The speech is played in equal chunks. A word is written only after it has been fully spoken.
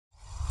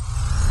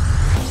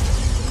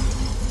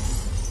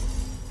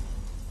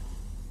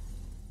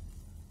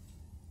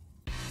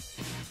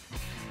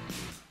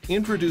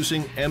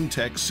Introducing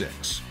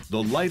MTec6,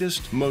 the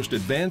lightest, most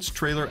advanced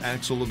trailer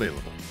axle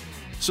available.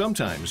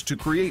 Sometimes, to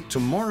create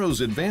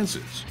tomorrow's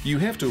advances, you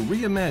have to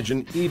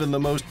reimagine even the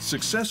most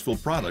successful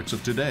products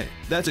of today.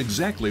 That's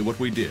exactly what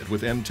we did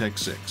with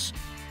MTec6.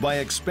 By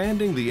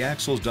expanding the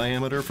axle's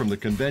diameter from the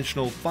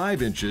conventional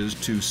 5 inches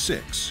to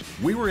 6,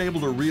 we were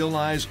able to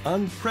realize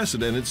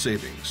unprecedented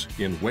savings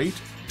in weight,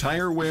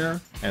 tire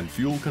wear, and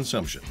fuel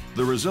consumption.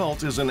 The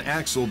result is an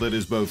axle that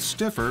is both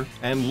stiffer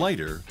and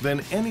lighter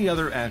than any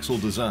other axle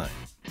design.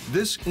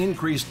 This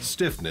increased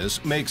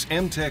stiffness makes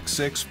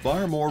MTec6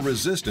 far more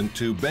resistant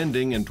to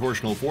bending and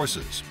torsional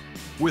forces.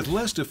 With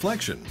less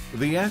deflection,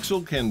 the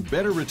axle can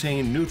better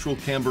retain neutral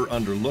camber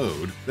under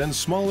load than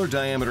smaller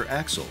diameter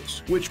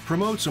axles, which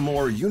promotes a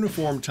more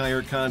uniform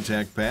tire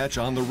contact patch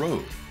on the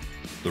road.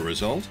 The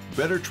result?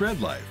 Better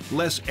tread life,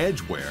 less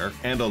edge wear,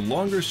 and a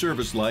longer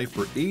service life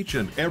for each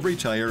and every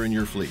tire in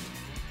your fleet.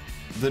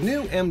 The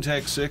new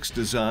MTec6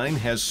 design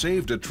has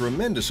saved a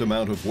tremendous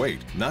amount of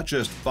weight, not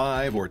just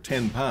 5 or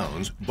 10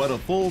 pounds, but a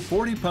full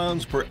 40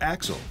 pounds per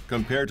axle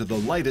compared to the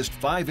lightest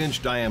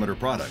 5-inch diameter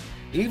product,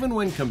 even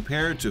when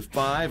compared to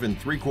 5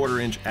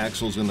 3/4-inch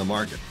axles in the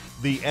market.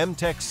 The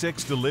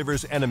MTec6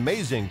 delivers an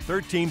amazing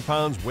 13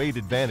 pounds weight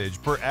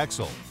advantage per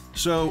axle.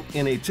 So,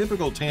 in a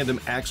typical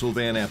tandem axle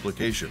van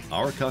application,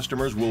 our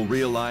customers will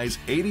realize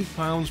 80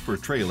 pounds per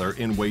trailer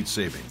in weight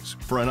savings.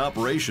 For an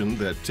operation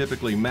that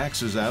typically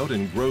maxes out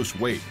in gross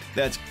weight,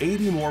 that's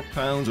 80 more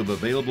pounds of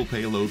available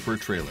payload per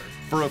trailer.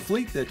 For a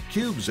fleet that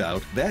cubes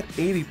out, that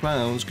 80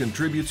 pounds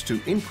contributes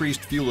to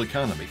increased fuel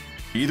economy.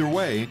 Either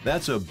way,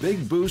 that's a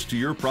big boost to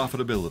your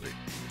profitability.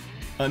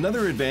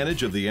 Another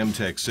advantage of the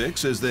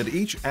MTec6 is that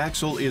each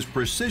axle is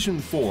precision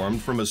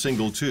formed from a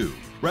single tube,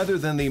 rather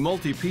than the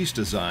multi-piece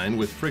design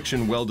with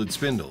friction welded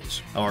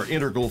spindles. Our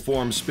integral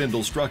form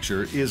spindle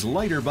structure is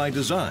lighter by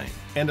design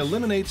and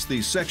eliminates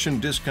the section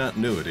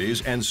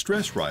discontinuities and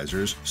stress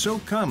risers so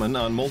common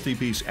on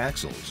multi-piece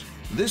axles.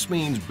 This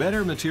means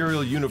better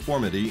material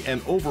uniformity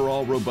and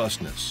overall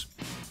robustness.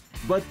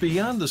 But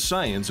beyond the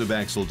science of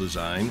axle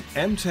design,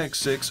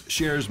 MTec6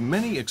 shares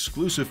many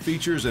exclusive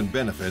features and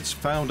benefits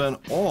found on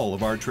all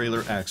of our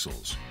trailer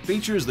axles.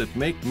 Features that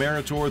make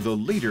Meritor the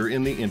leader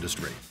in the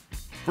industry.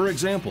 For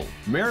example,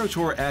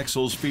 Meritor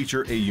axles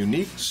feature a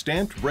unique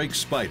stamped brake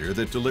spider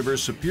that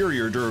delivers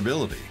superior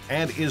durability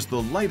and is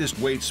the lightest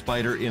weight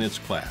spider in its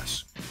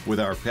class. With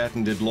our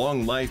patented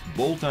long-life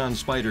bolt-on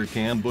spider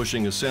cam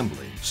bushing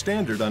assembly,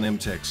 standard on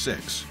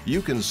MTec6,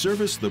 you can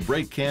service the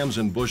brake cams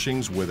and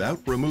bushings without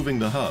removing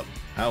the hub.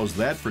 How's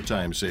that for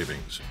time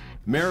savings?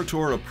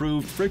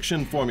 Meritor-approved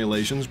friction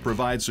formulations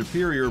provide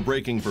superior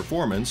braking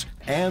performance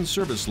and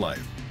service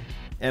life.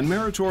 And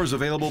Meritor's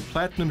available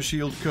Platinum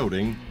Shield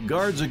coating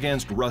guards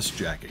against rust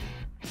jacking.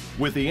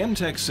 With the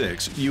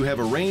MTec6, you have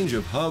a range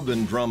of hub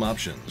and drum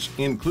options,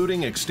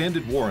 including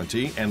extended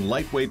warranty and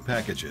lightweight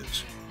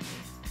packages.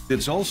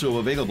 It's also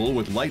available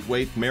with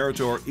lightweight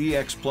Meritor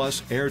EX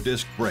Plus air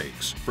disc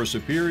brakes for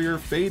superior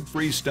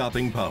fade-free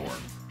stopping power,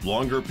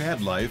 longer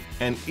pad life,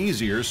 and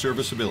easier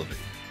serviceability.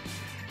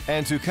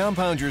 And to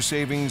compound your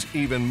savings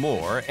even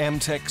more,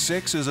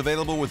 MTec6 is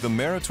available with the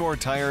Meritor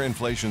Tire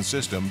Inflation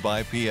System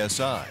by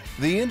PSI,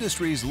 the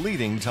industry's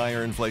leading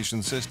tire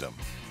inflation system.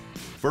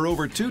 For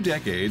over 2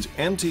 decades,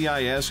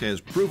 MTIS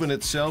has proven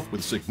itself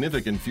with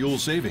significant fuel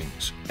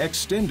savings,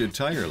 extended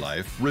tire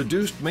life,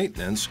 reduced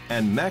maintenance,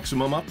 and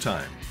maximum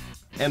uptime.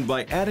 And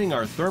by adding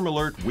our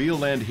ThermAlert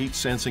wheel end heat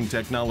sensing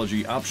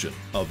technology option,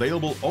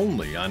 available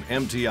only on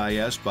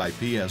MTIS by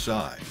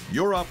PSI,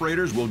 your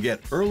operators will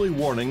get early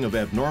warning of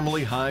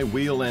abnormally high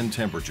wheel end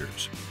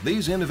temperatures.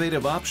 These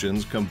innovative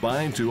options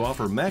combine to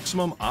offer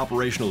maximum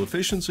operational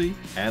efficiency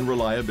and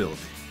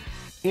reliability.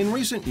 In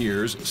recent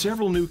years,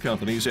 several new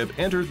companies have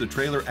entered the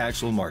trailer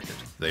axle market.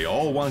 They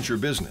all want your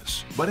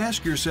business. But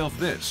ask yourself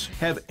this: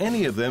 have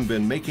any of them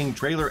been making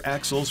trailer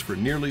axles for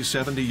nearly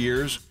 70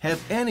 years?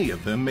 Have any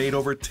of them made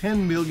over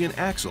 10 million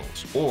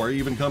axles, or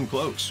even come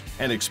close?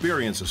 And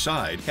experience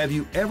aside, have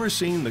you ever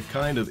seen the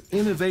kind of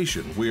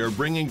innovation we are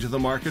bringing to the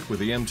market with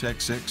the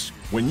MTec6?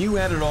 When you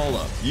add it all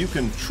up, you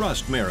can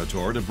trust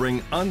Meritor to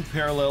bring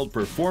unparalleled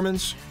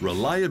performance,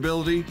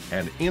 reliability,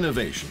 and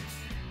innovation.